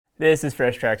This is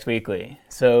Fresh Tracks Weekly.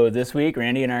 So this week,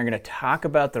 Randy and I are going to talk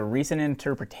about the recent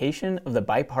interpretation of the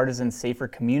Bipartisan Safer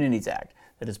Communities Act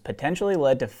that has potentially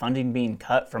led to funding being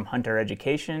cut from hunter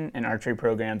education and archery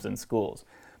programs in schools.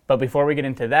 But before we get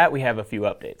into that, we have a few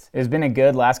updates. It's been a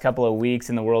good last couple of weeks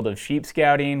in the world of sheep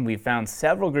scouting. We've found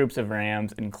several groups of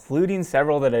rams, including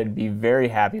several that I'd be very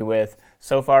happy with.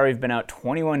 So far, we've been out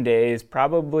 21 days,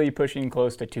 probably pushing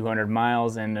close to 200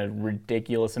 miles and a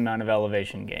ridiculous amount of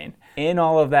elevation gain. In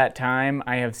all of that time,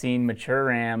 I have seen mature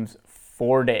rams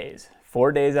 4 days.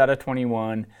 4 days out of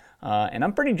 21. And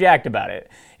I'm pretty jacked about it.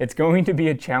 It's going to be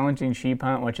a challenging sheep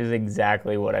hunt, which is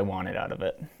exactly what I wanted out of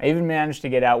it. I even managed to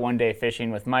get out one day fishing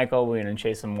with Michael. We're going to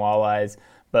chase some walleyes.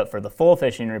 But for the full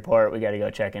fishing report, we got to go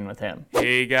check in with him.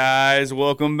 Hey guys,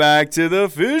 welcome back to the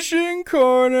Fishing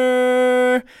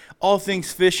Corner. All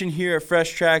things fishing here at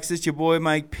Fresh Tracks. It's your boy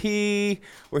Mike P.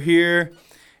 We're here.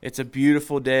 It's a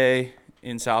beautiful day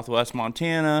in southwest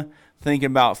Montana, thinking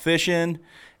about fishing.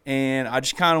 And I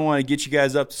just kind of want to get you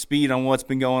guys up to speed on what's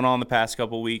been going on the past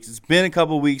couple of weeks. It's been a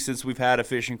couple of weeks since we've had a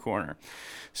fishing corner.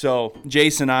 So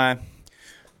Jason and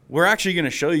we're actually going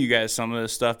to show you guys some of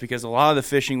this stuff because a lot of the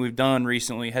fishing we've done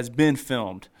recently has been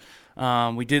filmed.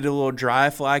 We did a little dry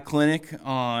fly clinic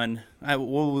on,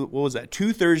 what was that,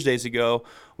 2 Thursdays ago.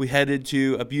 We headed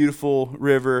to a beautiful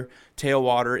river,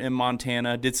 tailwater in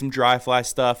Montana, did some dry fly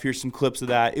stuff. Here's some clips of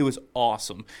that. It was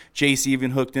awesome. Jace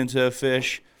even hooked into a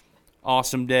fish.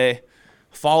 Awesome day.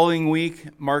 Following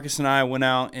week, Marcus and I went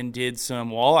out and did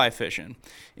some walleye fishing.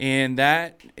 And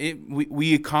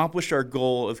we accomplished our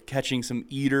goal of catching some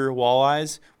eater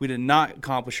walleyes. We did not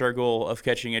accomplish our goal of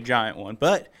catching a giant one.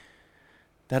 But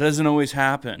that doesn't always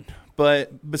happen.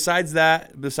 But besides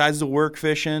the work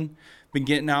fishing, been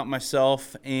getting out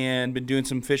myself and been doing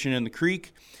some fishing in the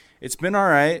creek. It's been all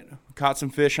right. Caught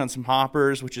some fish on some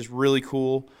hoppers, which is really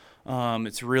cool.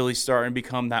 It's really starting to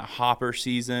become that hopper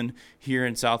season here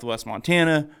in southwest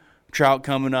Montana. Trout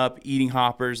coming up, eating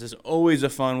hoppers is always a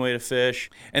fun way to fish.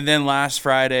 And then last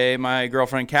Friday, my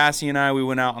girlfriend Cassie and I, we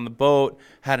went out on the boat,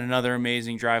 had another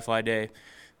amazing dry fly day.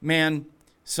 Man,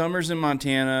 summers in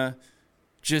Montana,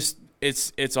 just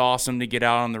it's awesome to get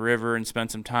out on the river and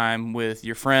spend some time with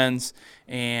your friends.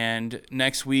 And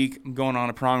next week, I'm going on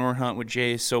a pronghorn hunt with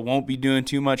Jace, so won't be doing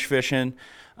too much fishing.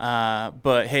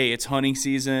 But hey, it's hunting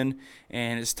season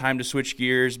and it's time to switch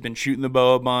gears. Been shooting the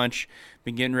bow a bunch,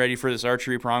 been getting ready for this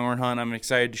archery pronghorn hunt. I'm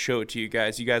excited to show it to you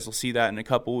guys. You guys will see that in a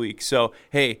couple weeks. So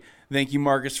hey, thank you,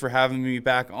 Marcus, for having me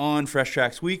back on Fresh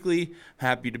Tracks Weekly.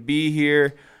 Happy to be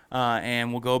here.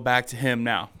 And we'll go back to him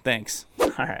now. Thanks.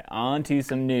 All right, on to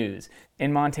some news.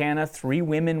 In Montana, 3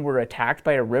 women were attacked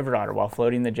by a river otter while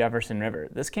floating the Jefferson River.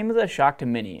 This came as a shock to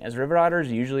many, as river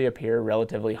otters usually appear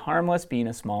relatively harmless, being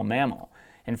a small mammal.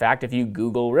 In fact, if you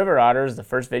Google river otters, the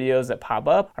first videos that pop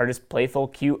up are just playful,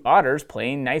 cute otters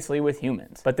playing nicely with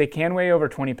humans. But they can weigh over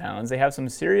 20 pounds, they have some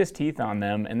serious teeth on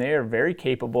them, and they are very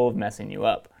capable of messing you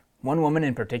up. One woman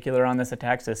in particular on this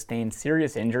attack sustained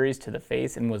serious injuries to the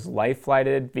face and was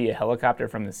life-flighted via helicopter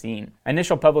from the scene.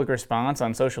 Initial public response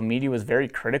on social media was very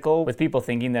critical, with people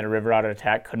thinking that a river otter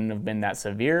attack couldn't have been that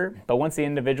severe, but once the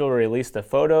individual released the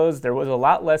photos, there was a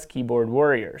lot less keyboard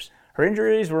warriors. Her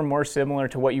injuries were more similar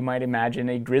to what you might imagine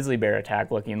a grizzly bear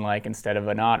attack looking like instead of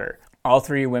an otter. All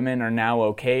 3 women are now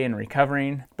okay and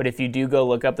recovering, but if you do go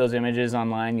look up those images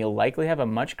online, you'll likely have a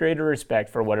much greater respect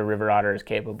for what a river otter is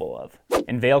capable of.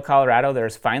 In Vail, Colorado, there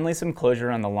is finally some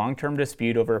closure on the long-term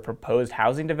dispute over a proposed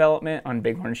housing development on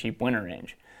Bighorn Sheep Winter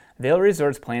Range. Vail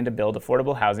Resorts plan to build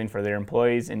affordable housing for their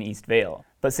employees in East Vail,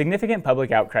 but significant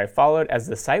public outcry followed as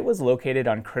the site was located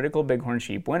on critical Bighorn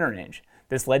Sheep Winter Range.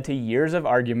 This led to years of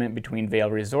argument between Vail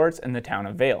Resorts and the town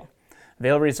of Vail.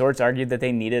 Vail Resorts argued that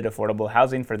they needed affordable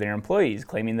housing for their employees,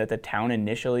 claiming that the town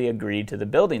initially agreed to the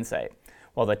building site,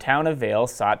 while the town of Vail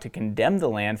sought to condemn the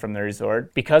land from the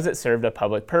resort because it served a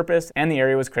public purpose and the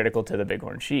area was critical to the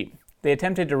bighorn sheep. They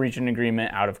attempted to reach an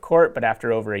agreement out of court, but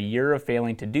after over a year of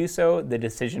failing to do so, the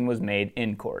decision was made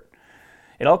in court.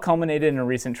 It all culminated in a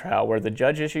recent trial where the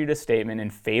judge issued a statement in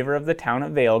favor of the town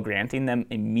of Vail, granting them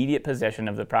immediate possession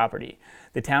of the property.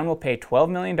 The town will pay $12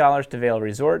 million to Vail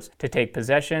Resorts to take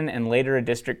possession, and later a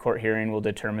district court hearing will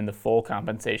determine the full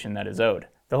compensation that is owed.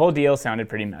 The whole deal sounded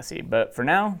pretty messy, but for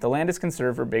now, the land is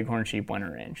conserved for Bighorn Sheep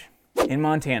Winter Range. In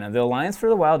Montana, the Alliance for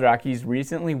the Wild Rockies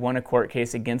recently won a court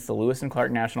case against the Lewis and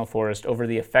Clark National Forest over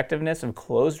the effectiveness of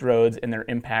closed roads and their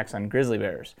impacts on grizzly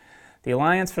bears. The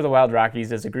Alliance for the Wild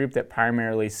Rockies is a group that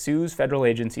primarily sues federal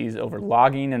agencies over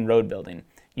logging and road building,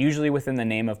 usually within the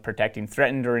name of protecting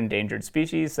threatened or endangered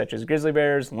species such as grizzly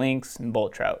bears, lynx, and bull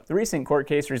trout. The recent court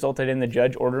case resulted in the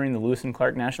judge ordering the Lewis and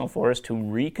Clark National Forest to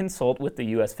reconsult with the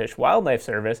U.S. Fish and Wildlife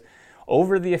Service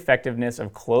over the effectiveness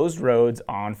of closed roads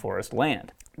on forest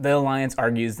land. The Alliance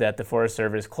argues that the Forest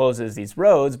Service closes these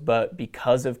roads, but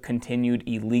because of continued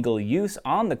illegal use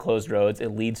on the closed roads,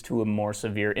 it leads to a more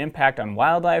severe impact on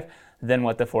wildlife than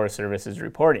what the Forest Service is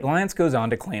reporting. The Alliance goes on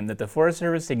to claim that the Forest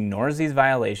Service ignores these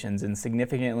violations and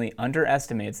significantly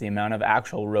underestimates the amount of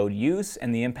actual road use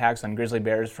and the impacts on grizzly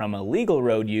bears from illegal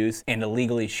road use and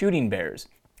illegally shooting bears.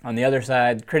 On the other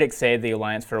side, critics say the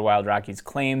Alliance for Wild Rockies'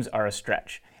 claims are a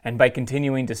stretch, and by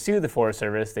continuing to sue the Forest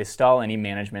Service, they stall any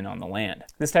management on the land.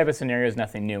 This type of scenario is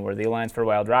nothing new, where the Alliance for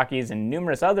Wild Rockies and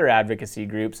numerous other advocacy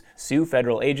groups sue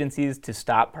federal agencies to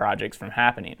stop projects from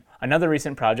happening. Another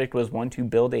recent project was one to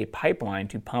build a pipeline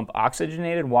to pump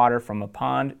oxygenated water from a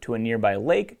pond to a nearby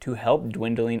lake to help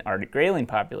dwindling Arctic grayling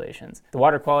populations. The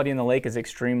water quality in the lake is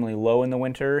extremely low in the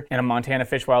winter, and a Montana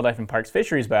Fish, Wildlife, and Parks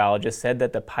fisheries biologist said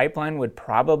that the pipeline would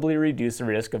probably reduce the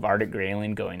risk of Arctic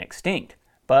grayling going extinct.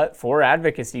 But 4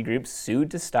 advocacy groups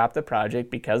sued to stop the project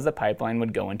because the pipeline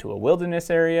would go into a wilderness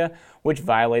area, which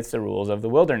violates the rules of the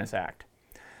Wilderness Act.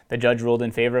 The judge ruled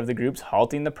in favor of the groups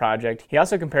halting the project. He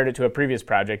also compared it to a previous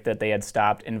project that they had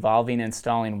stopped involving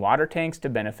installing water tanks to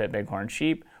benefit bighorn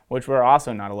sheep, which were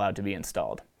also not allowed to be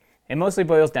installed. It mostly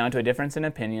boils down to a difference in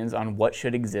opinions on what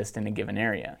should exist in a given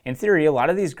area. In theory, a lot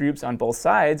of these groups on both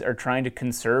sides are trying to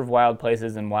conserve wild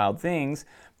places and wild things,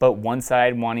 but one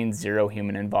side wanting zero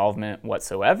human involvement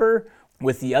whatsoever,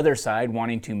 with the other side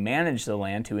wanting to manage the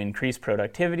land to increase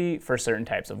productivity for certain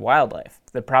types of wildlife.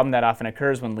 The problem that often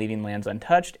occurs when leaving lands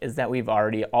untouched is that we've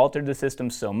already altered the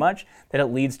system so much that it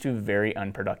leads to a very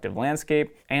unproductive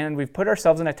landscape, and we've put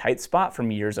ourselves in a tight spot from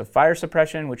years of fire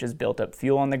suppression, which has built up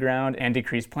fuel on the ground and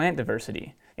decreased plant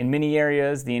diversity. In many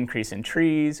areas, the increase in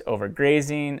trees,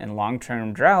 overgrazing, and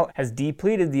long-term drought has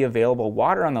depleted the available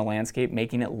water on the landscape,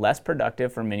 making it less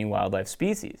productive for many wildlife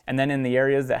species. And then in the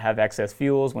areas that have excess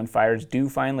fuels, when fires do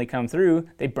finally come through,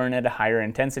 they burn at a higher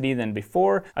intensity than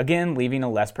before, again leaving a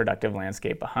less productive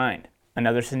landscape behind.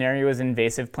 Another scenario is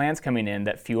invasive plants coming in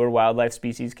that fewer wildlife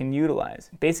species can utilize.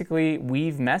 Basically,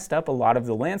 we've messed up a lot of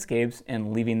the landscapes,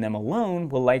 and leaving them alone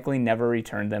will likely never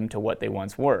return them to what they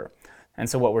once were. And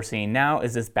so what we're seeing now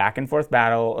is this back and forth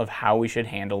battle of how we should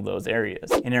handle those areas.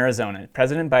 In Arizona,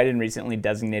 President Biden recently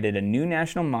designated a new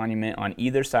national monument on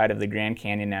either side of the Grand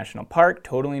Canyon National Park,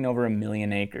 totaling over 1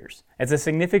 million acres. It's a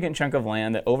significant chunk of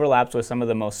land that overlaps with some of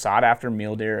the most sought-after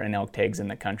mule deer and elk tags in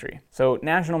the country. So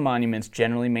national monuments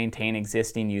generally maintain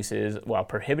existing uses while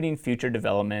prohibiting future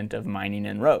development of mining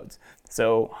and roads.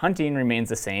 So hunting remains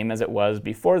the same as it was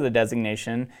before the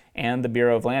designation, and the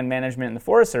Bureau of Land Management and the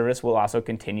Forest Service will also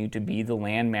continue to be the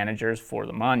land managers for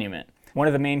the monument. One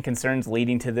of the main concerns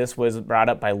leading to this was brought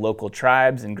up by local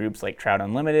tribes and groups like Trout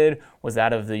Unlimited, was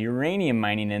that of the uranium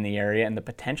mining in the area and the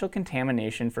potential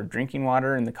contamination for drinking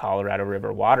water in the Colorado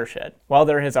River watershed. While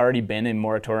there has already been a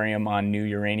moratorium on new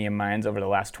uranium mines over the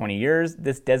last 20 years,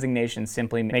 this designation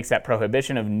simply makes that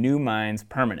prohibition of new mines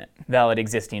permanent. Valid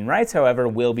existing rights, however,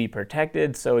 will be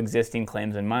protected, so existing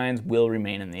claims and mines will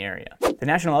remain in the area. The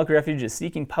National Elk Refuge is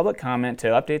seeking public comment to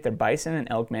update their bison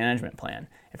and elk management plan.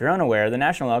 If you're unaware, the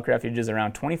National Elk Refuge is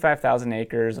around 25,000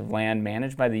 acres of land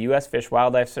managed by the U.S. Fish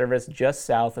Wildlife Service just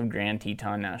south of Grand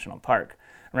Teton National Park.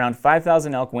 Around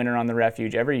 5,000 elk winter on the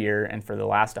refuge every year, and for the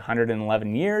last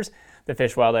 111 years, the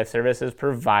Fish Wildlife Service has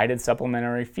provided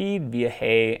supplementary feed via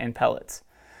hay and pellets.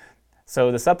 So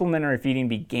the supplementary feeding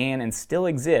began and still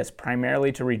exists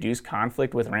primarily to reduce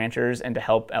conflict with ranchers and to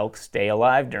help elk stay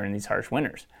alive during these harsh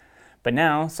winters. But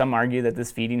now, some argue that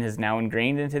this feeding has now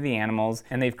ingrained into the animals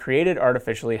and they've created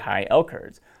artificially high elk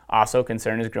herds. Also,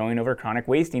 concern is growing over chronic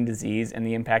wasting disease and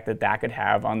the impact that that could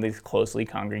have on these closely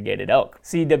congregated elk.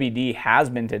 CWD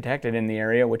has been detected in the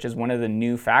area, which is one of the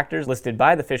new factors listed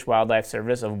by the Fish Wildlife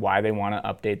Service of why they want to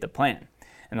update the plan.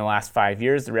 In the last 5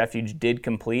 years, the refuge did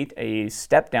complete a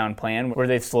step-down plan where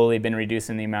they've slowly been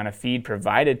reducing the amount of feed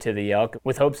provided to the elk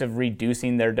with hopes of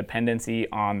reducing their dependency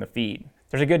on the feed.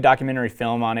 There's a good documentary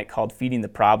film on it called Feeding the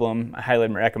Problem. I highly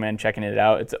recommend checking it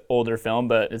out. It's an older film,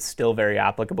 but it's still very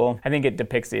applicable. I think it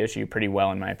depicts the issue pretty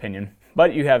well in my opinion.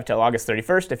 But you have till August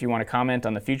 31st if you want to comment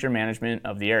on the future management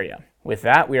of the area. With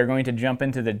that, we are going to jump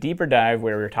into the deeper dive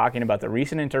where we're talking about the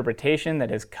recent interpretation that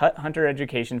has cut hunter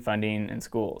education funding in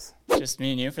schools. Just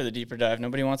me and you for the deeper dive.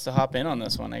 Nobody wants to hop in on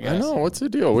this one, I guess. I know. What's the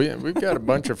deal? We've got a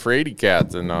bunch of fraidy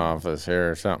cats in the office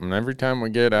here or something. Every time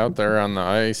we get out there on the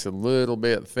ice a little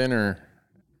bit thinner,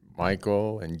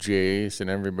 Michael and Jace and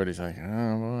everybody's like,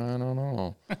 oh, well, I don't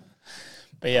know.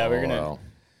 But yeah, we're going to,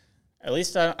 at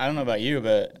least I don't know about you,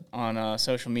 but on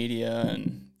social media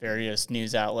and various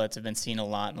news outlets have been seeing a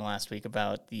lot in the last week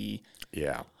about the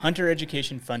hunter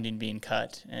education funding being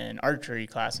cut and archery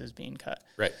classes being cut.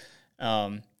 Right.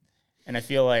 And And I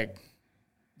feel like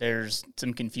there's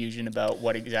some confusion about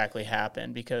what exactly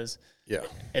happened because Yeah.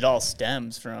 it all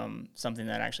stems from something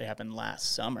that actually happened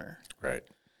last summer. Right.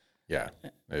 Yeah.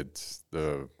 It's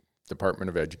the Department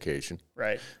of Education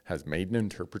Right. has made an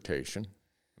interpretation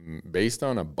based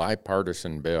on a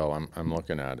bipartisan bill. I'm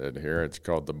looking at it here. It's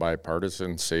called the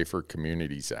Bipartisan Safer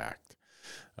Communities Act.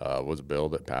 Was a bill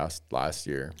that passed last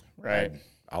year. Right. Had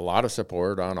a lot of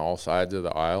support on all sides of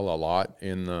the aisle. A lot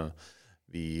in the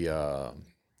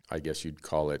I guess you'd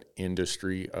call it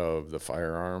industry of the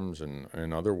firearms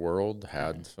and other world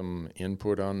had some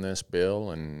input on this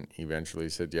bill and eventually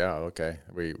said, yeah, okay,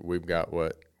 we've got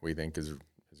what we think is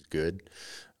good.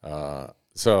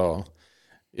 So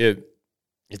it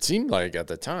seemed like at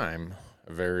the time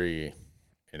a very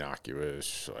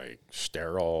innocuous, like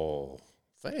sterile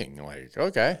thing. Like,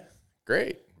 okay,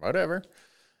 great, whatever.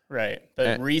 Right.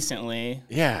 But recently,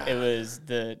 Yeah. it was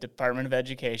the Department of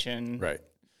Education Right.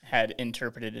 had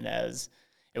interpreted it as,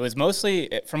 it was mostly,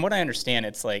 from what I understand,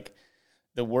 it's like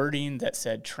the wording that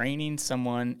said training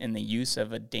someone in the use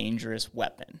of a dangerous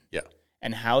weapon. Yeah.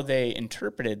 And how they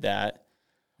interpreted that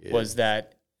was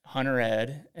that hunter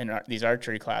ed and these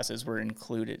archery classes were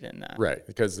included in that. Right,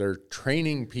 because they're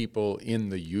training people in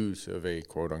the use of a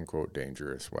quote-unquote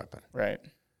dangerous weapon. Right.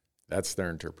 That's their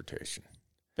interpretation.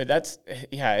 But that's,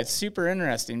 yeah, it's super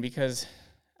interesting because,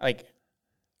 like,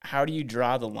 how do you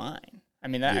draw the line? I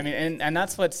mean, and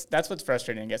that's what's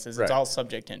frustrating, I guess, is it's Right. all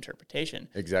subject to interpretation.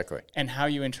 Exactly. And how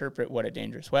you interpret what a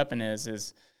dangerous weapon is,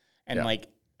 and Yeah. like,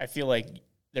 I feel like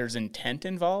there's intent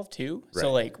involved too. So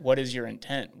Right. like, what is your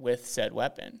intent with said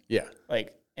weapon? Yeah.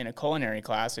 Like in a culinary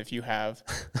class, if you have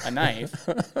a knife,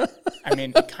 I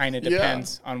mean, it kind of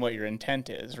depends on what your intent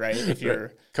is, right? If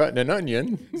you're cutting an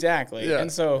onion. exactly, Yeah.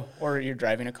 and so, or you're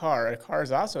driving a car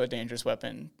is also a dangerous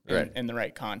weapon Right. in the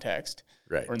right context,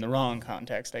 Right. or in the wrong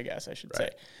context, I guess I should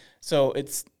Right. say. So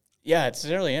it's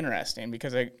really interesting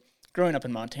because growing up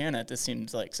in Montana, this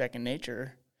seems like second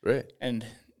nature. Right. And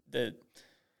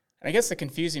I guess the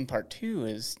confusing part too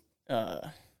is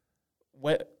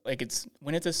it's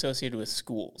when it's associated with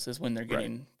schools is when they're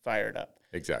getting fired up.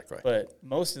 Exactly. But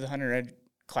most of the hunter ed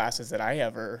classes that I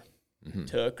ever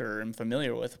took or am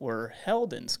familiar with were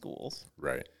held in schools.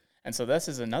 Right. And so this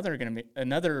is going to be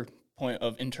another point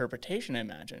of interpretation, I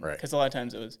imagine. Right. Because a lot of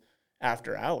times it was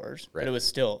after hours, Right. but it was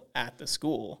still at the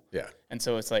school. Yeah. And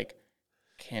so it's like,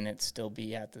 can it still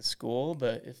be at the school?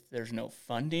 But if there's no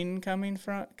funding coming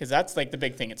from, because that's like the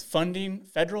big thing. It's funding,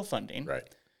 federal funding, Right.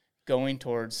 going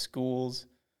towards schools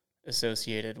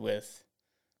associated with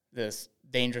this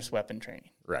dangerous weapon training.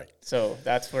 Right. So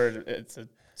that's where it's a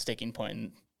sticking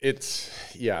point.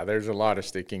 There's a lot of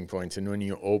sticking points. And when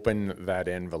you open that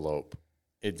envelope,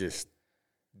 it just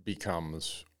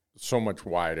becomes so much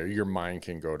wider. Your mind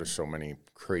can go to so many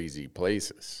crazy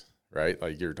places, right?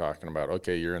 Like you're talking about,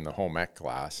 okay, you're in the home ec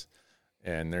class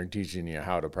and they're teaching you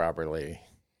how to properly,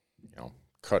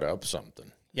 cut up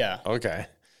something. Yeah. Okay.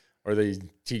 Or they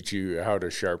teach you how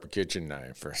to sharp a kitchen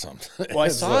knife or something. Well, I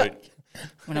It's saw like- it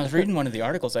when I was reading one of the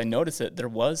articles. I noticed that there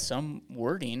was some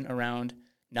wording around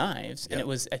knives, and it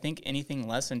was, I think, anything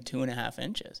less than 2.5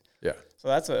 inches. Yeah. So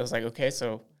that's what I was like, okay,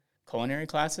 so culinary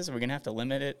classes, are we going to have to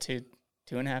limit it to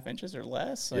 2.5 inches or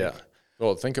less? Like, Yeah.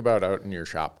 Well, think about out in your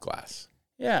shop class,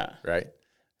 Yeah. right?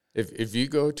 If you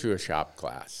go to a shop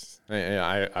class, and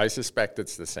I suspect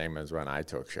it's the same as when I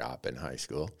took shop in high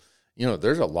school.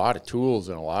 There's a lot of tools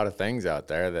and a lot of things out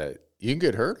there that you can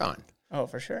get hurt on. Oh,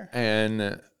 for sure.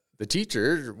 And the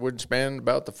teacher would spend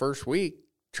about the first week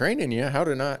training you how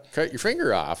to not cut your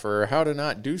finger off or how to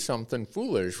not do something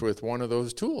foolish with one of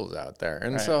those tools out there.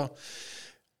 And Right. so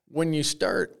when you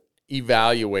start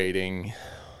evaluating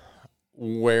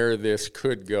where this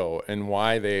could go and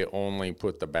why they only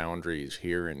put the boundaries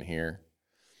here and here,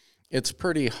 it's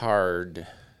pretty hard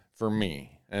for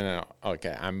me. And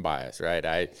okay, I'm biased, right?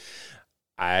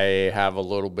 I have a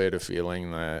little bit of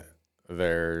feeling that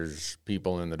there's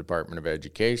people in the Department of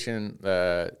Education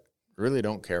that really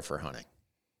don't care for hunting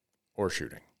or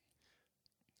shooting.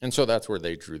 And so that's where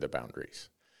they drew the boundaries.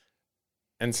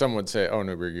 And some would say, oh,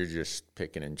 no, you're just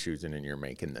picking and choosing and you're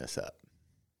making this up.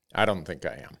 I don't think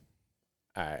I am.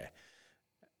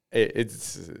 It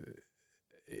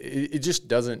just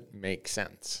doesn't make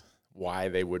sense why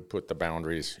they would put the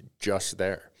boundaries just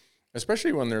there,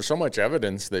 especially when there's so much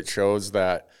evidence that shows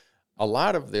that a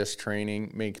lot of this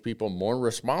training makes people more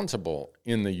responsible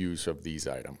in the use of these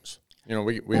items.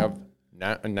 We have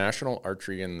a National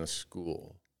Archery in the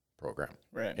School program,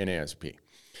 Right. NASP.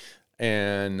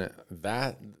 And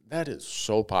that is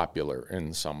so popular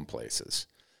in some places.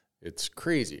 It's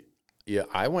crazy. Yeah,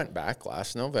 I went back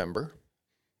last November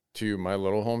to my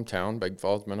little hometown, Big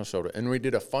Falls, Minnesota, and we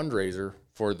did a fundraiser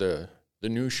for the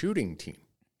new shooting team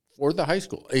for the high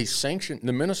school,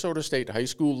 the Minnesota State High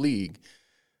School League.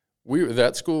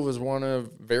 That school was one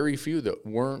of very few that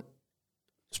weren't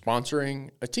sponsoring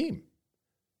a team.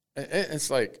 It's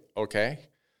like, okay,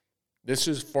 this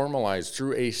is formalized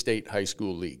through a state high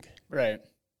school league. Right.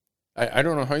 I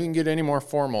don't know how you can get any more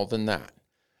formal than that.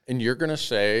 And you're going to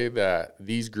say that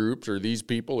these groups or these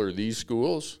people or these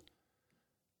schools,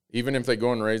 even if they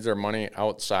go and raise their money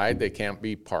outside, they can't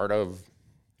be part of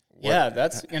Yeah,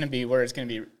 that's going to be where it's going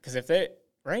to be. Because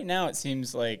right now it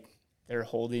seems like they're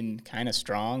holding kind of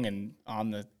strong and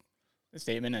on the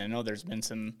statement. And I know there's been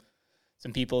some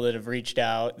people that have reached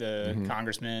out, the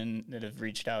congressmen that have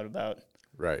reached out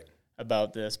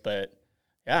about this. But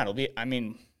yeah, it'll be, I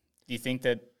mean, do you think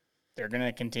that they're going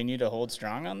to continue to hold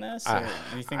strong on this? Or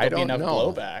do you think there'll be enough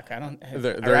blowback? I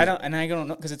don't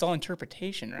know, because it's all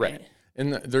interpretation, right?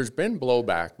 And there's been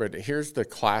blowback, but here's the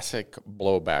classic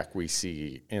blowback we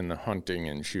see in the hunting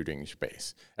and shooting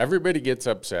space. Everybody gets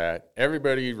upset.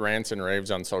 Everybody rants and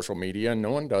raves on social media, and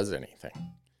no one does anything.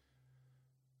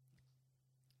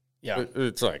 Yeah.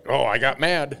 It's like, oh, I got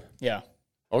mad. Yeah.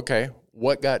 Okay,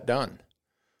 what got done?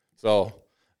 So,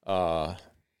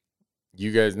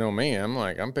 you guys know me.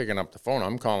 I'm picking up the phone.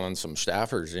 I'm calling some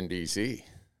staffers in D.C.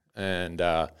 And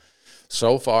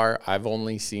so far, I've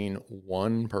only seen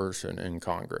one person in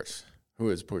Congress who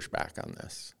has pushed back on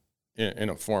this in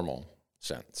a formal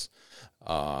sense.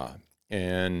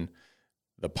 And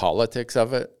the politics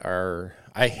of it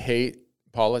I hate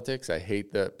politics. I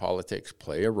hate that politics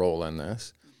play a role in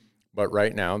this. But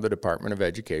right now, the Department of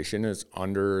Education is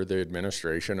under the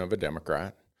administration of a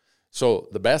Democrat. So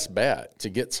the best bet to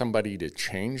get somebody to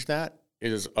change that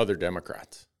is other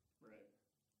Democrats. Right.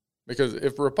 Because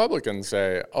if Republicans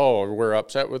say, oh, we're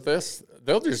upset with this,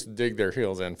 they'll just dig their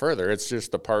heels in further. It's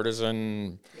just a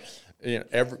partisan,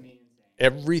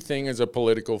 everything is a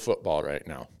political football right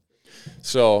now.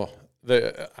 So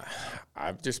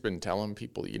I've just been telling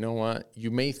people, you know what?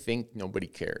 You may think nobody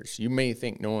cares. You may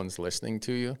think no one's listening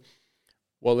to you.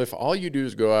 Well, if all you do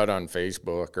is go out on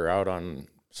Facebook or out on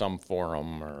some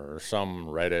forum or some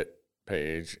Reddit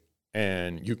page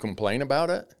and you complain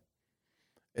about it,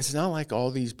 it's not like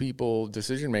all these people,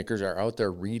 decision makers, are out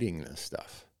there reading this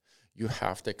stuff. You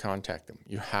have to contact them.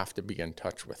 You have to be in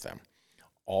touch with them.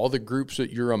 All the groups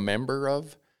that you're a member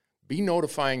of, be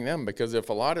notifying them, because if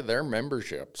a lot of their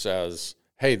membership says,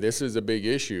 hey, this is a big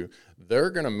issue, they're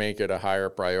going to make it a higher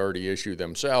priority issue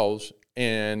themselves,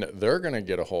 and they're going to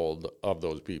get a hold of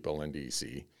those people in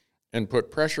D.C. and put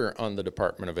pressure on the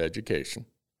Department of Education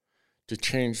to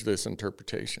change this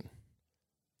interpretation.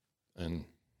 And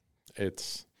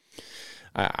it's,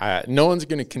 no one's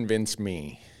going to convince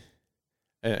me.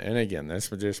 And again, this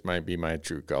just might be my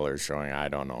true colors showing, I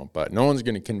don't know. But no one's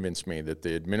going to convince me that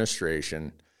the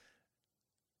administration,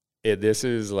 this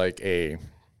is like a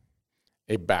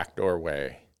backdoor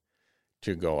way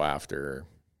to go after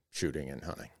shooting and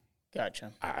hunting.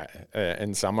 Gotcha.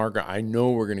 And some are, I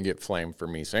know we're going to get flamed for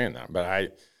me saying that,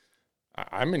 but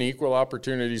I'm an equal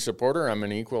opportunity supporter. I'm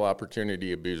an equal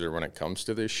opportunity abuser when it comes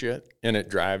to this shit, and it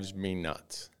drives me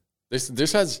nuts.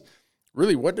 This has,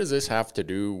 really, what does this have to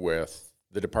do with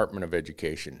the Department of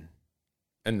Education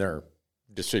and their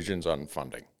decisions on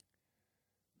funding?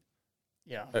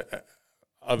 Yeah.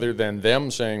 Other than them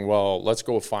saying, well, let's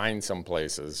go find some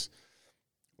places.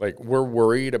 Like, we're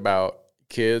worried about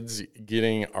kids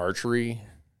getting archery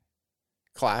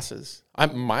classes.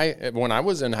 When I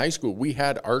was in high school, we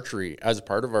had archery as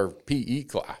part of our PE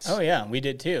class. Oh yeah, we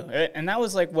did too. And that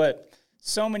was like what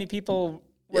so many people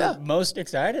were most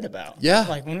excited about. Yeah.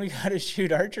 Like when we got to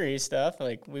shoot archery stuff,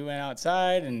 like we went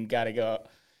outside and got to go,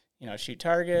 shoot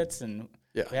targets, and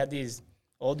we had these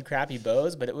old crappy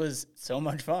bows, but it was so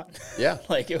much fun. Yeah.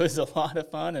 Like it was a lot of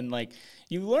fun, and like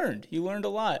you learned a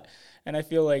lot. And I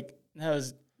feel like that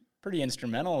was pretty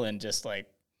instrumental in just like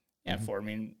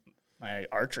forming my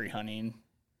archery hunting,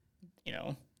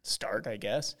 start, I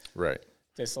guess. Right.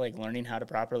 Just like learning how to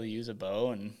properly use a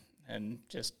bow and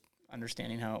just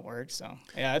understanding how it works. So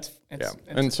it's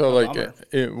and so like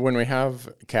when we have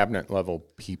cabinet level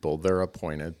people, they're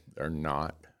appointed, they're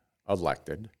not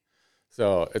elected.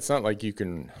 So it's not like you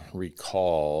can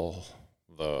recall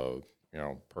the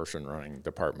person running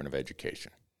Department of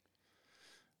Education.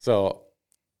 So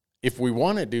if we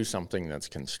want to do something that's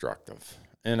constructive,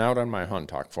 and out on my Hunt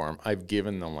Talk forum, I've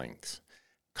given the links.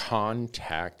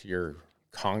 Contact your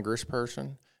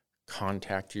congressperson,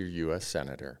 contact your U.S.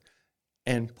 senator,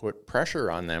 and put pressure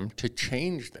on them to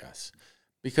change this,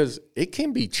 because it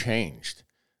can be changed.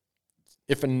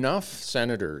 If enough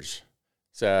senators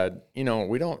said,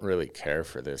 we don't really care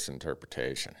for this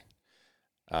interpretation.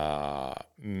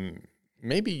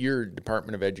 Maybe your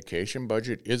Department of Education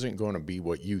budget isn't going to be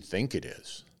what you think it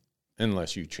is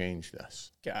unless you change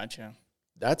this. Gotcha.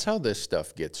 That's how this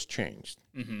stuff gets changed.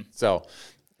 Mm-hmm. So,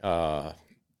 to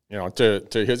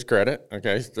his credit,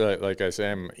 okay, like I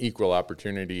say, I'm equal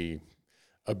opportunity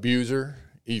abuser,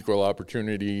 equal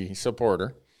opportunity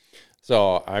supporter.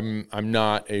 So I'm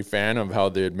not a fan of how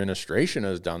the administration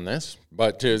has done this,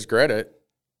 but to his credit,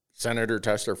 Senator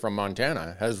Tester from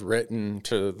Montana has written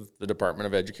to the Department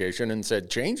of Education and said,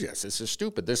 change this. This is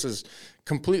stupid. This is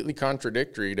completely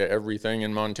contradictory to everything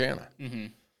in Montana. Mm-hmm.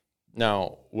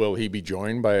 Now, will he be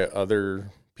joined by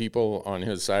other people on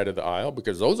his side of the aisle?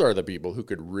 Because those are the people who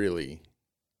could really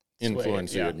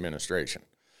influence the administration.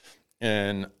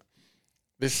 And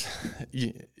this,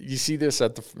 you see this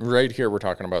right here, we're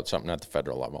talking about something at the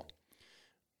federal level.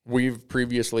 We've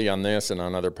previously on this and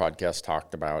on other podcasts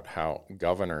talked about how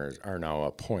governors are now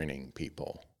appointing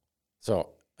people.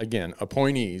 So again,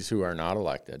 appointees who are not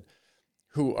elected,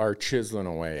 who are chiseling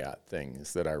away at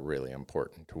things that are really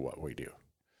important to what we do.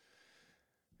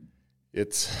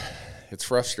 It's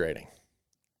frustrating,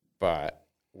 but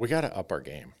we got to up our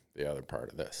game. The other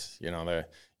part of this,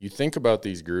 you think about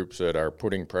these groups that are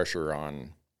putting pressure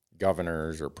on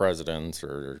governors or presidents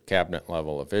or cabinet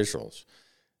level officials.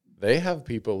 They have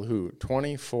people who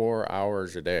 24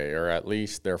 hours a day, or at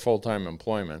least their full-time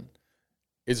employment,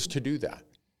 is to do that.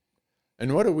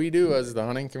 And what do we do as the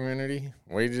hunting community?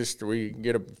 We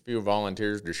get a few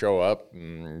volunteers to show up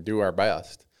and do our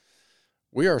best.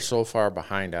 We are so far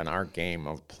behind on our game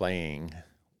of playing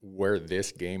where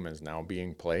this game is now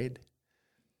being played.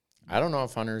 I don't know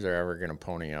if hunters are ever going to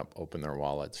pony up, open their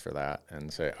wallets for that,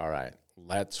 and say, all right,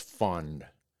 let's fund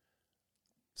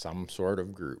some sort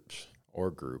of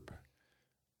group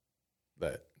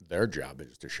that their job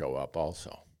is to show up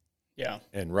also. Yeah.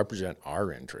 And represent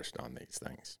our interest on these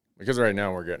things. Because right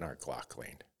now we're getting our clock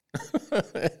cleaned.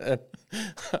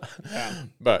 Yeah.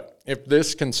 But if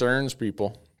this concerns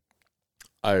people,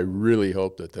 I really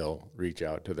hope that they'll reach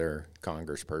out to their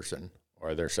congressperson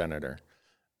or their senator.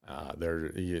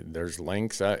 There's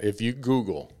links. If you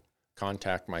Google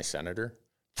contact my senator,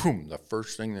 boom, the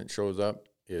first thing that shows up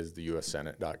is the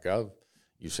ussenate.gov.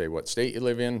 You say what state you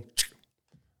live in,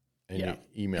 and you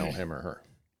email him or her.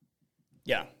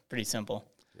 Yeah, pretty simple.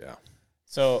 Yeah.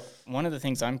 So one of the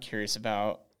things I'm curious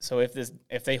about, so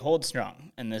if they hold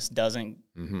strong and this doesn't,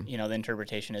 the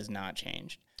interpretation is not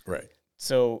changed. Right.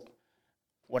 So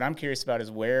what I'm curious about is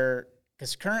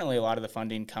because currently a lot of the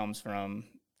funding comes from,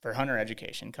 for hunter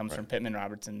education, comes from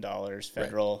Pittman-Robertson dollars,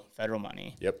 federal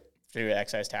money. Yep. Through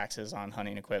excise taxes on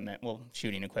hunting equipment,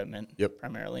 shooting equipment,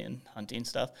 primarily, and hunting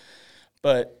stuff.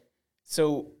 But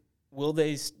so will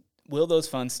those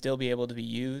funds still be able to be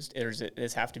used, or does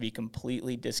this have to be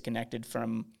completely disconnected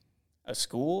from a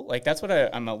school? Like, that's what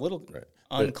I'm a little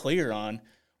unclear on.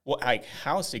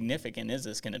 How significant is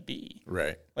this going to be?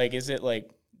 Right. Like, is it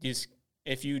like just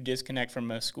if you disconnect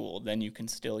from a school, then you can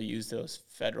still use those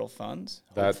federal funds?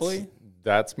 Hopefully,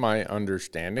 that's my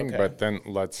understanding. Okay. But then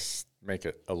let's make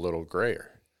it a little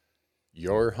grayer.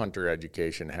 Your hunter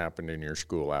education happened in your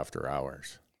school after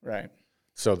hours. right?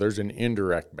 So there's an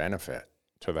indirect benefit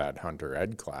to that hunter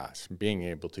ed class, being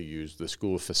able to use the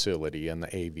school facility and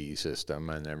the AV system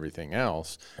and everything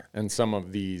else. And some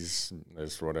of this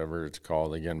whatever it's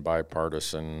called, again,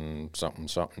 bipartisan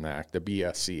something act, the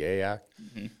BSCA Act,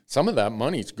 some of that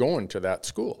money's going to that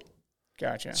school.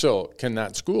 Gotcha. So can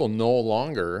that school no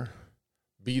longer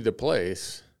be the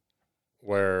place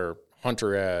where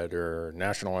hunter ed or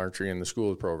national archery in the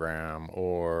schools program,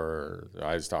 or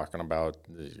I was talking about,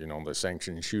 the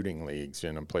sanctioned shooting leagues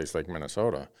in a place like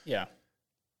Minnesota. Yeah.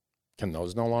 Can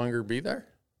those no longer be there?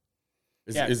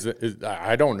 Yeah.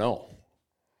 I don't know.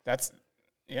 That's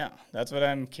what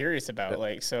I'm curious about.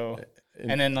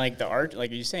 And then like the art,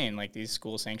 like you're saying, like these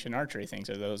school sanctioned archery things,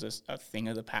 are those a thing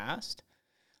of the past?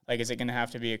 Like, is it going to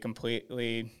have to be a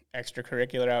completely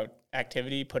extracurricular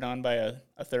activity put on by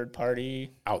a third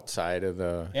party outside of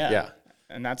the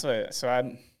And that's what. So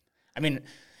I mean,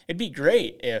 it'd be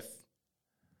great if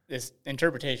this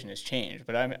interpretation is changed.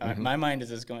 But my mind is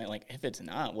just going like, if it's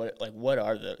not, what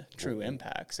are the true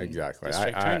impacts? And exactly. Just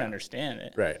trying to understand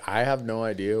it. Right. I have no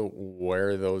idea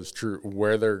where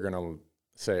they're going to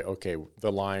say, okay,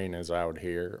 the line is out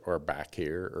here or back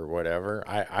here or whatever.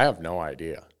 I have no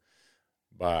idea.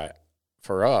 But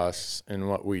for us and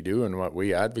what we do and what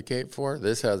we advocate for,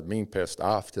 this has me pissed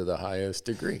off to the highest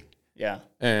degree. Yeah.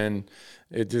 And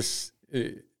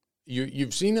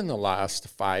you've seen in the last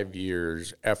 5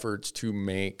 years efforts to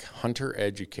make hunter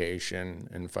education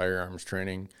and firearms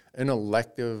training an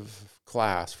elective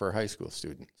class for high school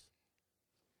students.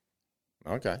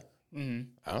 Okay. Mm-hmm.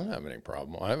 I don't have any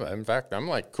problem. In fact, I'm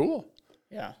like, cool.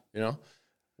 Yeah. You know,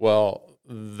 well,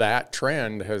 that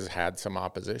trend has had some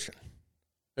opposition.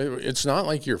 It's not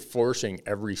like you're forcing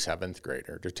every 7th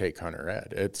grader to take hunter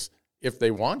ed. It's if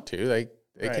they want to, they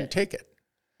can take it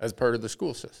as part of the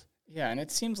school system. Yeah, and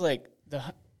it seems like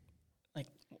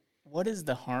what is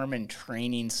the harm in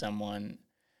training someone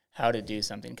how to do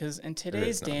something? Because in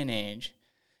today's day and age,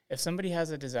 if somebody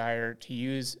has a desire to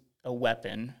use a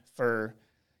weapon for,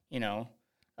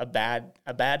 a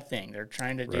bad thing, they're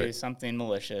trying to do something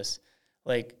malicious,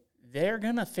 like they're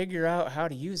gonna figure out how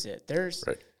to use it. There's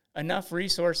enough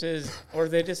resources, or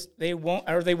they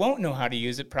won't know how to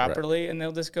use it properly, and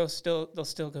they'll still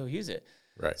go use it.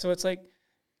 Right. So it's like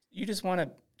you just want to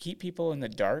keep people in the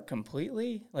dark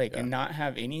completely, and not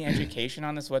have any education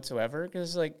on this whatsoever.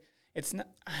 Because it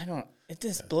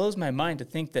just blows my mind to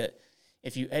think that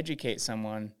if you educate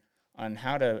someone on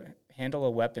how to handle a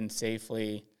weapon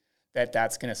safely,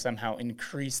 that's going to somehow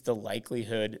increase the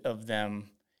likelihood of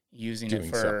them using Doing it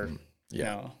for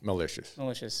something.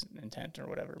 Malicious intent or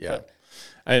whatever. Yeah.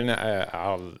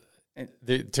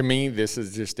 To me, this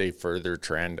is just a further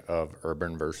trend of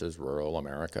urban versus rural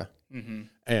America. Mm-hmm.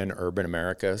 And urban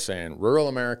America saying, rural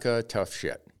America, tough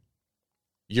shit.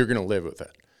 You're going to live with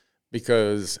it.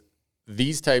 Because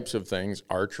these types of things,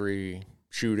 archery,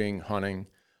 shooting, hunting,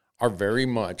 are very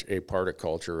much a part of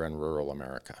culture in rural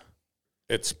America.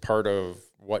 It's part of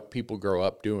what people grow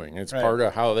up doing. It's part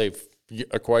of how they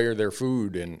acquire their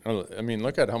food. And I mean,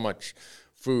 look at how much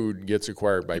food gets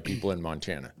acquired by people in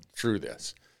Montana through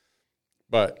this.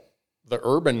 But the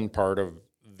urban part of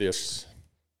this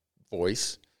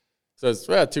voice says,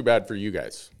 well, too bad for you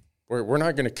guys. We're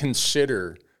not going to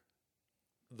consider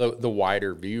the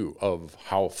wider view of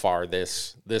how far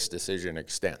this decision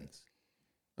extends.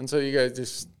 And so you guys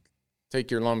just take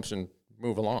your lumps and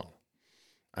move along.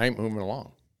 I ain't moving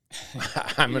along.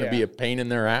 I'm going to be a pain in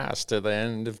their ass to the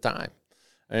end of time.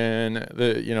 And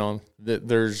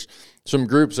there's some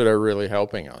groups that are really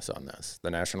helping us on this: the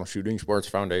National Shooting Sports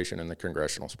Foundation and the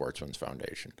Congressional Sportsmen's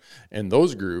Foundation. And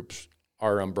those groups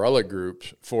are umbrella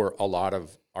groups for a lot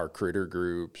of our critter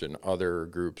groups and other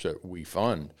groups that we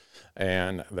fund.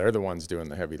 And they're the ones doing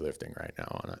the heavy lifting right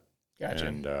now on it. Gotcha.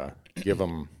 And give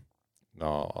them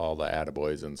all the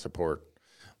attaboys and support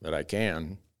that I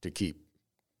can to keep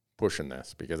pushing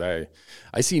this, because I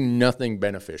see nothing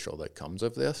beneficial that comes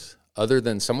of this other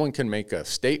than someone can make a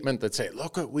statement that say,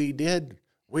 look what we did.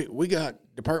 We got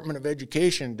Department of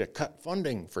Education to cut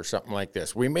funding for something like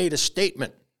this. We made a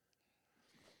statement.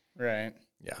 Right.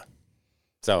 Yeah.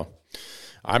 So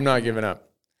I'm not giving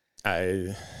up.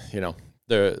 The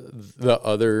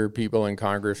other people in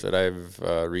Congress that I've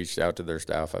reached out to their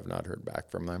staff, I've not heard back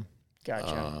from them.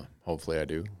 Gotcha. Hopefully I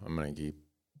do. I'm going to keep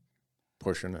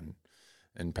pushing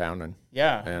and pounding.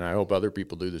 Yeah. And I hope other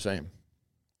people do the same,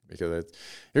 because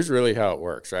here's really how it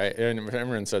works, right? And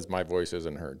everyone says my voice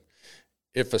isn't heard.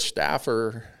 If a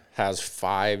staffer has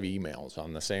 5 emails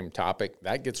on the same topic,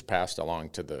 that gets passed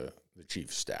along to the chief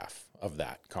of staff of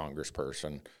that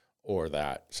congressperson or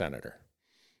that senator.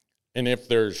 And if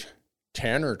there's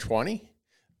 10 or 20,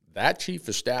 that chief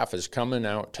of staff is coming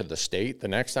out to the state. The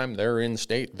next time they're in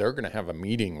state, they're going to have a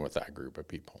meeting with that group of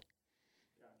people.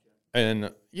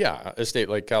 And yeah, a state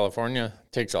like California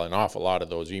takes an awful lot of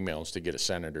those emails to get a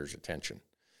senator's attention.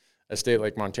 A state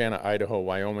like Montana, Idaho,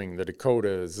 Wyoming, the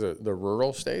Dakotas, the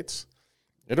rural states,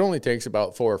 it only takes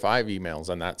about 4 or 5 emails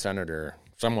on that senator.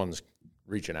 Someone's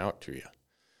reaching out to you.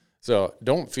 So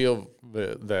don't feel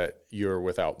that you're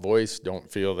without voice. Don't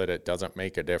feel that it doesn't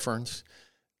make a difference.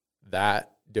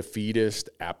 That defeatist,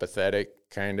 apathetic,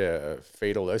 kind of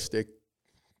fatalistic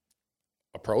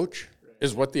approach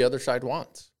is what the other side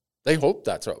wants. They hope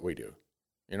that's what we do.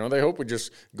 They hope we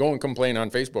just go and complain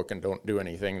on Facebook and don't do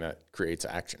anything that creates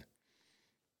action.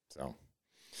 So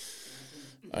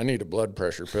I need a blood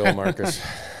pressure pill, Marcus.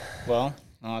 Well,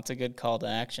 it's a good call to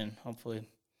action, hopefully.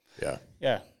 Yeah.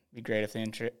 Yeah. It'd be great if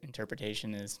the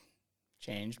interpretation is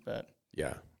changed, but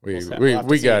yeah, we'll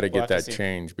we got to get that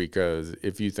changed, because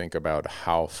if you think about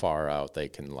how far out they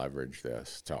can leverage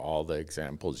this to all the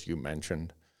examples you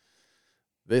mentioned,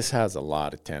 this has a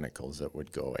lot of tentacles that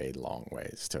would go a long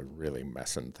ways to really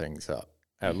messing things up,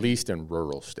 at least in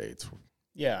rural states.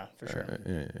 Yeah, for sure.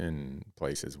 In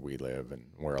places we live and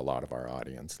where a lot of our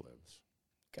audience lives.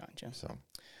 Gotcha. So,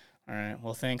 all right.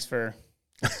 Well, thanks for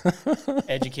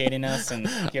educating us and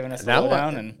giving us a Now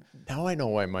lowdown. And Now I know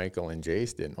why Michael and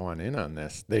Jace didn't want in on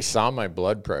this. They saw my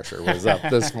blood pressure was up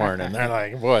this morning. They're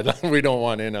like, boy, we don't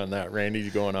want in on that.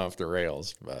 Randy's going off the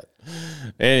rails. But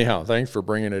anyhow, thanks for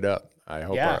bringing it up. I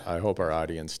hope our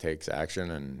audience takes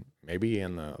action, and maybe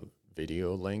in the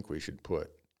video link we should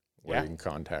put where you can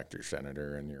contact your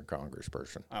senator and your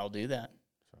congressperson. I'll do that.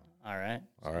 All right.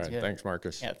 All right. Good. Thanks,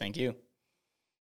 Marcus. Yeah, thank you.